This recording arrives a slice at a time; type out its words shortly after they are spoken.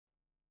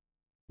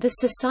The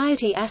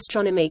Société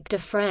astronomique de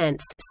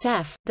France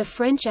 (SAF), the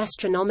French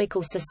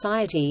Astronomical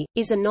Society,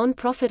 is a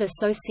non-profit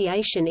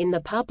association in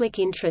the public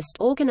interest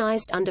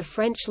organized under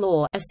French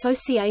law,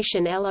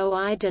 Association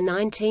LOI de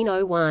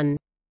 1901.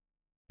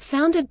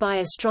 Founded by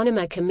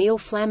astronomer Camille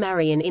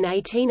Flammarion in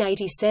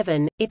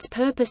 1887, its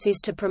purpose is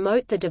to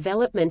promote the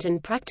development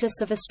and practice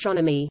of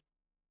astronomy.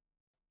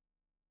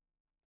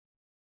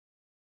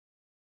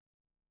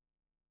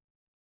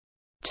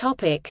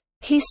 Topic: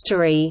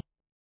 History.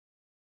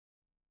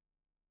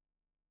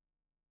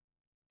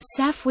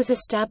 SAF was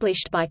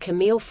established by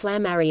Camille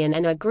Flammarion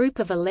and a group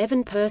of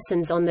 11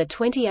 persons on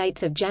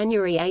 28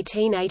 January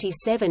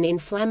 1887 in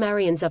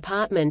Flammarion's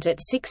apartment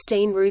at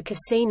 16 Rue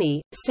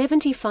Cassini,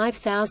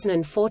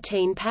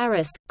 75014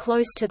 Paris,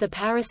 close to the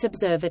Paris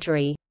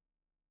Observatory.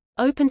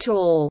 Open to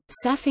all,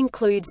 SAF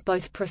includes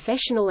both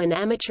professional and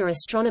amateur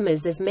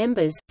astronomers as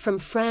members, from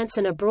France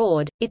and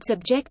abroad. Its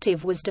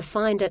objective was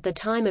defined at the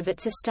time of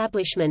its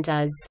establishment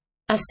as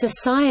a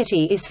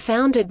society is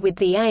founded with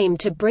the aim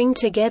to bring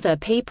together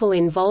people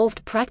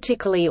involved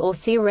practically or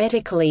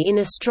theoretically in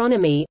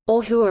astronomy,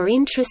 or who are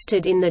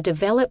interested in the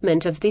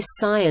development of this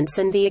science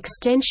and the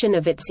extension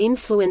of its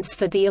influence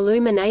for the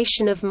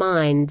illumination of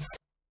minds.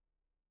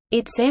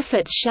 Its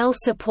efforts shall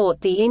support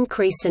the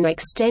increase and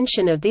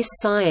extension of this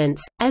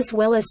science, as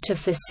well as to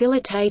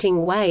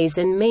facilitating ways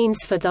and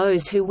means for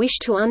those who wish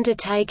to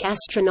undertake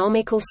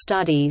astronomical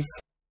studies.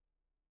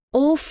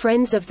 All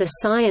friends of the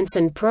science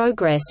and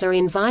progress are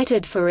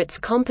invited for its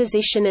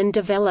composition and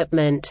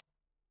development.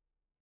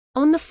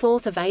 On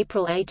 4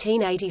 April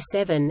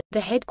 1887,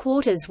 the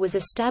headquarters was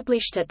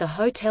established at the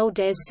Hôtel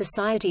des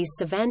Sociétés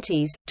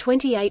Savantes,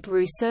 28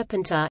 Rue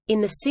Serpentard,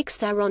 in the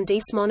 6th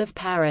arrondissement of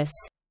Paris.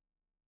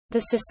 The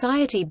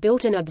society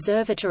built an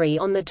observatory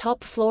on the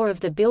top floor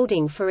of the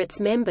building for its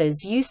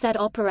members' use that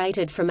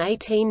operated from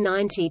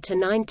 1890 to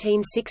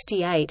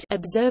 1968,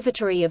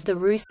 Observatory of the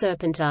Rue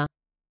Serpentard.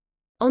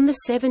 On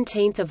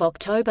 17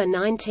 October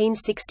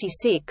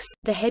 1966,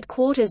 the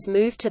headquarters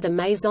moved to the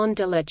Maison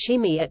de la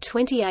Chimie at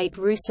 28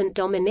 Rue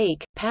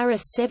Saint-Dominique,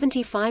 Paris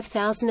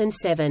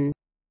 75007.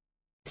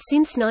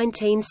 Since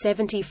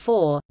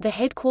 1974, the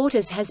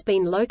headquarters has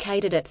been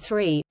located at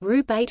 3,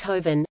 Rue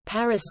Beethoven,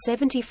 Paris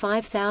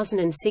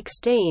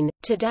 75016.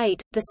 To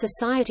date, the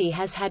Society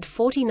has had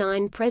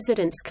 49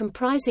 presidents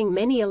comprising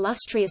many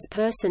illustrious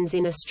persons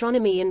in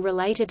astronomy and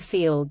related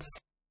fields.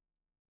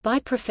 By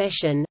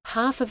profession,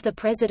 half of the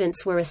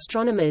presidents were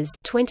astronomers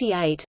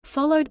 28,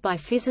 followed by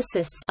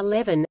physicists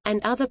 11,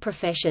 and other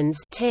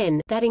professions 10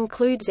 that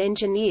includes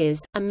engineers,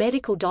 a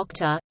medical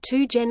doctor,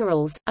 2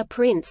 generals, a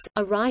prince,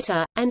 a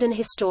writer, and an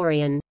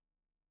historian.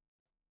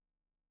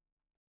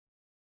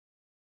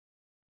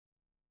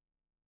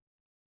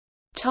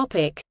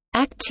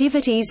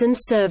 Activities and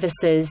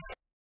services.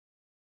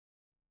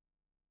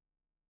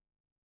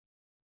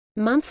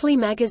 Monthly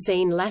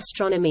magazine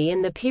L'Astronomie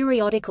and the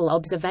periodical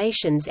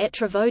Observations et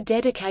Travaux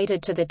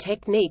dedicated to the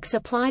techniques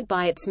applied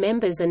by its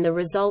members and the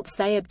results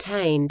they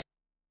obtained.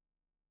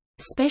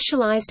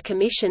 Specialized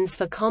commissions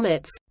for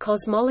comets,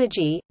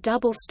 cosmology,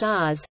 double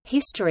stars,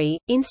 history,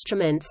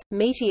 instruments,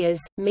 meteors,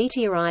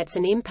 meteorites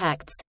and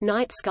impacts,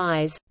 night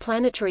skies,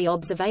 planetary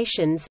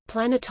observations,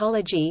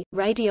 planetology,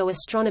 radio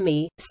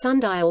astronomy,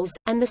 sundials,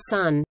 and the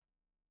Sun.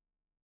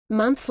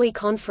 Monthly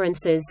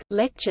conferences,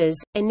 lectures,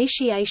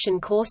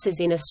 initiation courses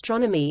in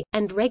astronomy,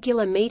 and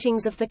regular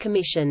meetings of the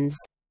commissions.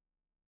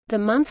 The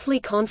monthly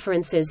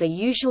conferences are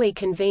usually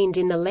convened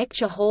in the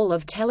lecture hall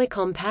of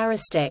Telecom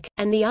Paristech,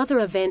 and the other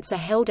events are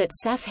held at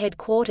SAF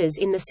headquarters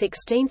in the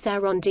 16th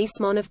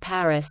arrondissement of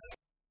Paris.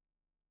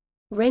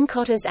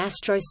 Rencontres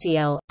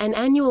Astrociel, an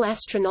annual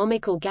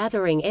astronomical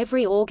gathering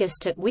every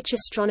August at which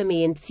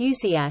astronomy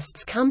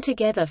enthusiasts come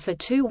together for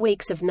 2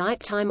 weeks of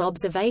nighttime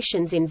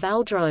observations in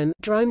Val-Drôme,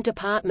 Drôme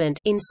department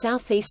in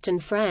southeastern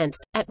France,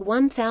 at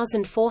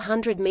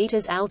 1,400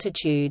 meters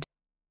altitude.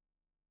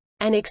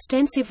 An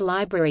extensive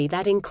library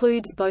that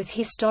includes both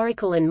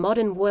historical and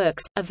modern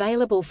works,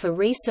 available for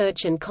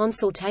research and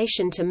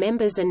consultation to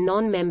members and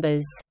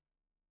non-members.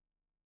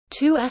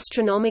 2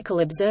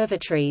 astronomical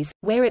observatories,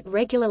 where it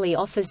regularly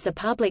offers the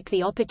public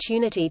the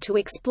opportunity to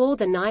explore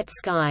the night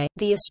sky,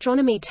 the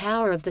Astronomy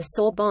Tower of the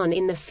Sorbonne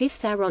in the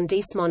 5th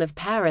arrondissement of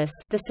Paris.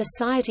 The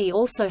Society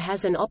also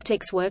has an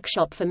optics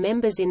workshop for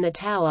members in the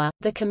tower,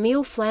 the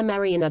Camille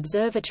Flammarion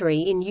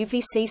Observatory in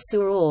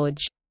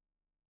Uvcy-sur-Orge.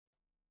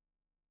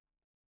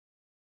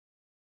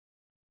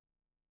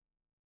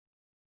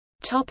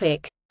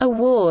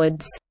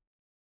 Awards.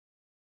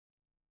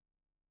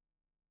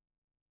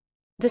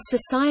 The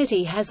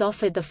Society has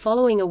offered the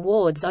following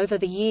awards over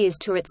the years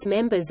to its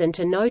members and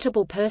to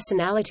notable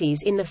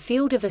personalities in the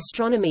field of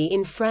astronomy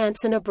in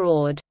France and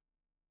abroad.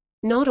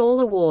 Not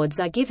all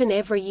awards are given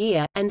every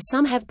year, and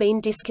some have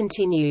been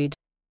discontinued.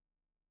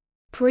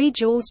 Prix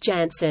Jules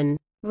Janssen.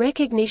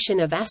 Recognition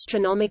of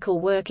astronomical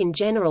work in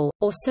general,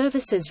 or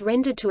services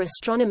rendered to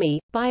astronomy,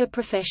 by a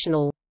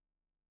professional.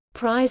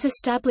 Prize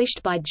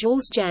established by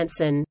Jules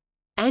Janssen.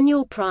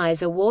 Annual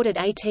prize awarded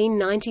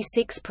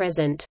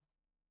 1896–present.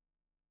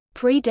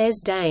 Prix des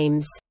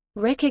Dames.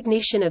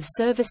 Recognition of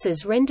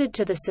services rendered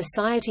to the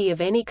society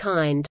of any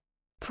kind.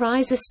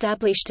 Prize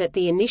established at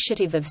the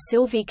initiative of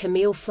Sylvie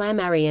Camille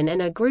Flammarion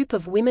and a group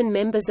of women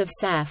members of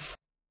SAF.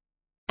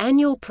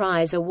 Annual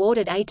prize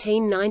awarded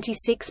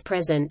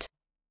 1896–present.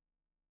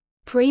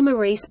 Prix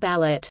Maurice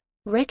Ballot.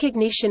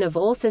 Recognition of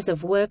authors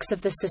of works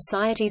of the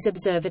Society's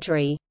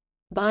Observatory.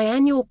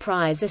 Biannual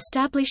prize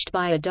established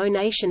by a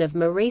donation of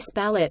Maurice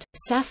Ballot,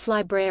 SAF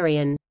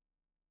librarian.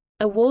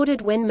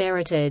 Awarded when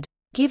merited.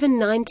 Given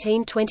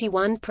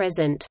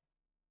 1921–present.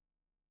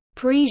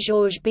 Prix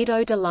Georges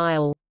Bidault de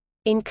Lisle.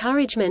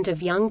 Encouragement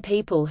of young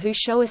people who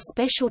show a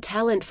special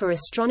talent for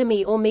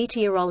astronomy or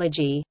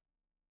meteorology.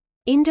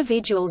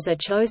 Individuals are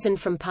chosen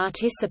from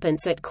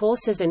participants at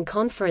courses and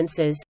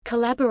conferences,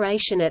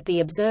 collaboration at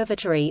the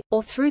observatory,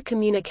 or through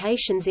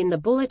communications in the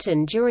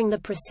bulletin during the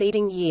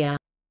preceding year.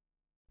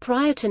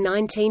 Prior to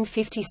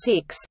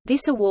 1956,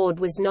 this award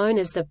was known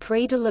as the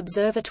Prix de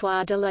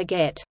l'Observatoire de la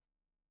Guette.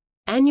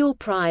 Annual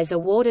prize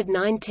awarded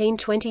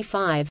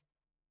 1925.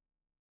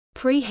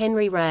 Prix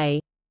Henry Ray.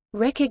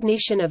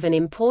 Recognition of an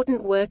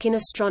important work in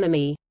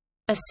astronomy.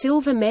 A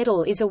silver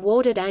medal is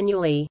awarded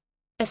annually.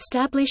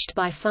 Established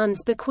by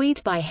funds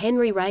bequeathed by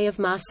Henry Ray of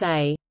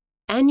Marseille.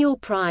 Annual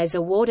prize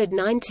awarded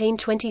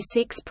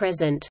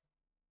 1926–present.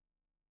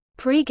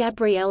 Prix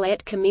Gabriel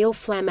et Camille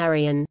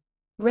Flammarion.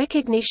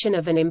 Recognition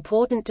of an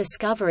important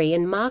discovery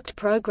and marked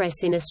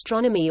progress in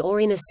astronomy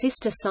or in a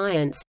sister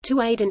science,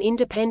 to aid an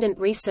independent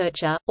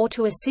researcher, or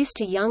to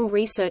assist a young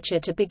researcher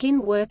to begin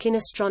work in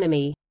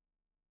astronomy.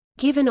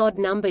 Given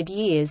odd-numbered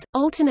years,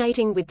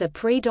 alternating with the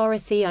Prix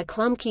Dorothea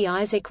Klumpke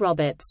Isaac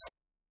Roberts.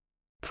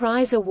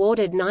 Prize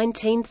awarded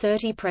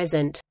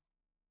 1930–present.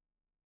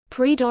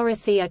 Prix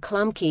Dorothea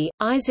Klumpke,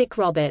 Isaac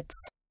Roberts.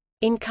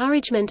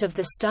 Encouragement of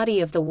the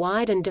study of the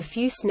wide and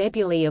diffuse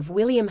nebulae of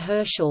William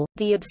Herschel,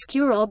 the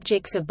obscure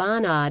objects of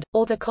Barnard,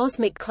 or the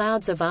cosmic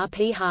clouds of R.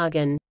 P.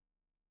 Hagen.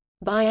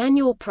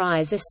 Biannual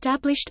prize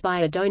established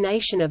by a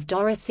donation of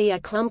Dorothea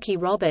Klumpke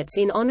Roberts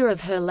in honor of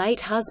her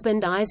late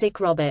husband Isaac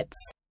Roberts.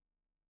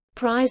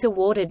 Prize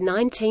awarded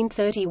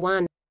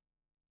 1931.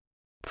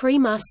 Prix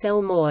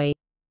Marcel Moy.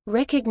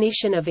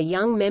 Recognition of a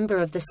young member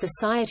of the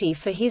Society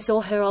for his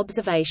or her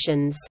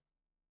observations.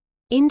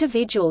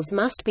 Individuals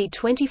must be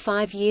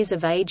 25 years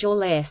of age or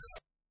less.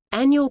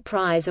 Annual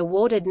prize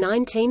awarded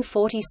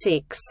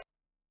 1946.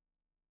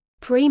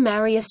 Prix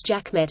Marius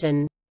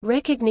Jacquemetton.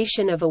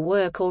 Recognition of a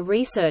work or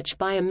research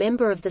by a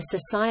member of the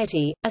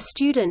Society, a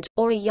student,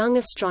 or a young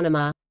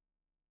astronomer.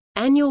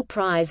 Annual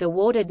prize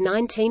awarded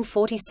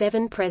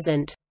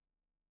 1947–present.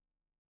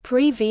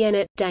 Prix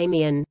Viennet,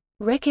 Damien.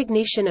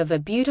 Recognition of a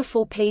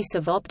beautiful piece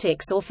of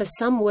optics or for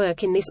some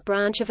work in this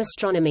branch of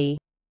astronomy.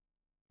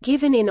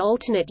 Given in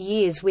alternate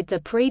years with the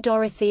Prix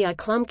Dorothea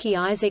Klumpke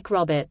Isaac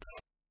Roberts.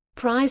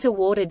 Prize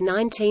awarded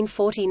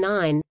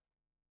 1949.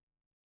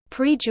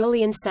 Prix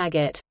Julian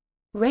Saget.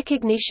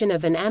 Recognition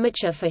of an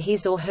amateur for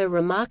his or her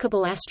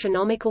remarkable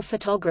astronomical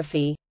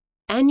photography.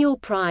 Annual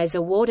prize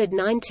awarded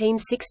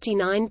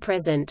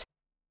 1969–present.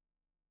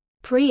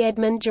 Prix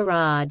Edmond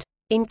Gerard.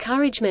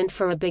 Encouragement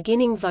for a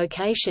beginning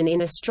vocation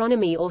in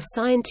astronomy or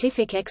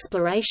scientific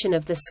exploration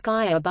of the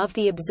sky above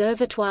the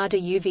Observatoire de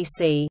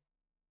UVC.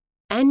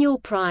 Annual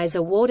prize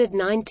awarded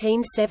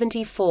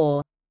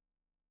 1974.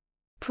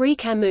 Prix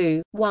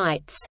Camus,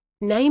 Whites.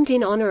 Named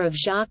in honor of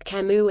Jacques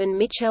Camus and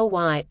Michel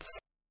Whites.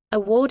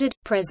 Awarded,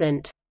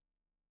 present.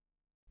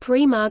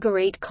 Prix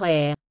Marguerite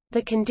Claire.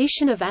 The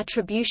condition of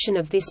attribution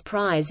of this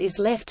prize is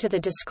left to the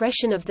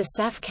discretion of the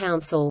SAF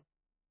Council.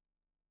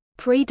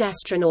 Prix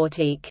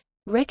d'Astronautique.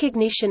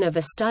 Recognition of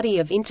a study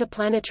of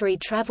interplanetary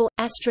travel,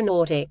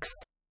 astronautics.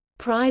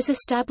 Prize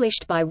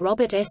established by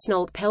Robert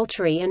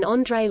Esnault-Pelterie and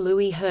André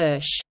Louis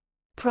Hirsch.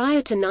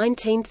 Prior to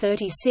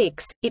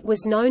 1936, it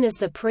was known as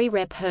the Prix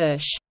Rep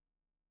Hirsch.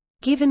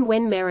 Given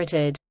when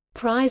merited.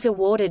 Prize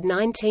awarded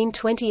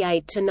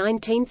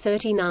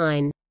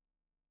 1928–1939.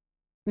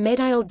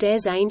 Médaille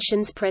des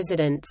Anciens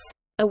Présidents.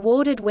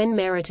 Awarded when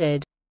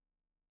merited.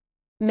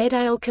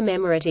 Médaille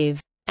commemorative.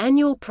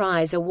 Annual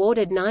prize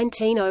awarded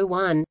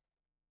 1901.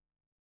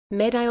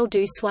 Médaille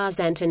du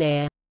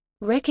Soixantenaire.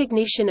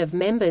 Recognition of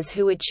members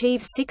who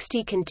achieve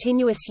 60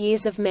 continuous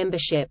years of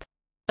membership.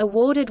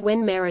 Awarded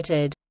when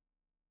merited.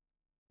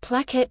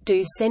 Plaquette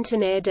du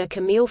Centenaire de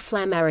Camille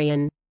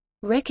Flammarion.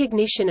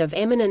 Recognition of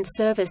eminent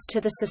service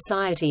to the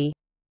Society.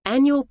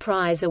 Annual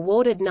prize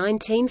awarded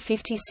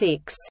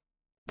 1956.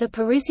 The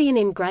Parisian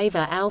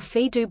engraver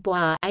Alphée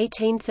Dubois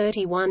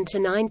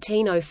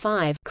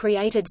 (1831–1905)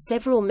 created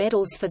several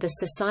medals for the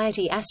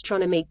Société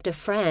Astronomique de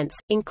France,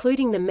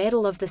 including the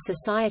Medal of the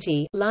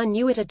Society La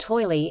Nuit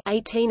Étoilée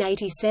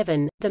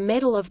 (1887), the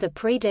Medal of the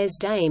Prix des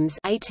Dames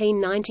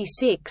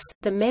 (1896),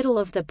 the Medal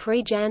of the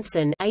Prix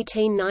Janssen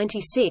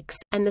 (1896),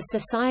 and the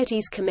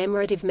Society's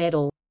commemorative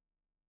medal.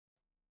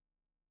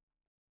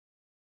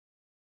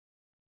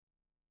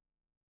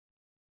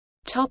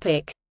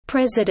 Topic: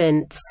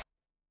 Presidents.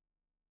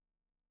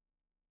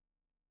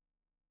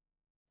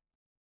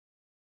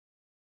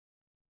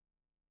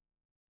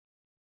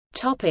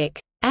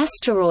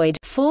 Asteroid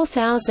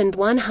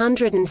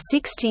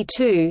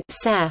 4162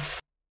 SAF.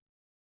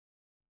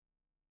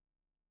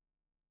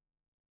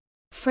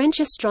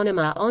 French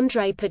astronomer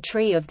André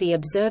Patry of the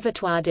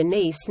Observatoire de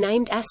Nice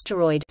named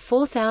Asteroid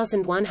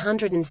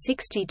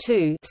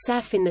 4162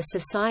 SAF in the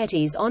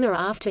Société's honor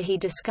after he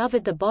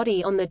discovered the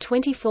body on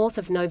 24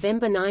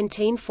 November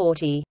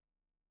 1940.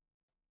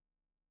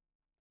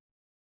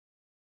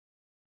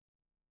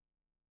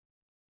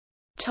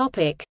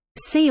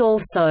 See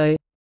also: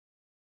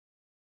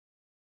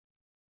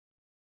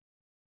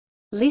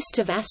 List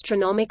of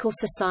astronomical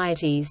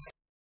societies.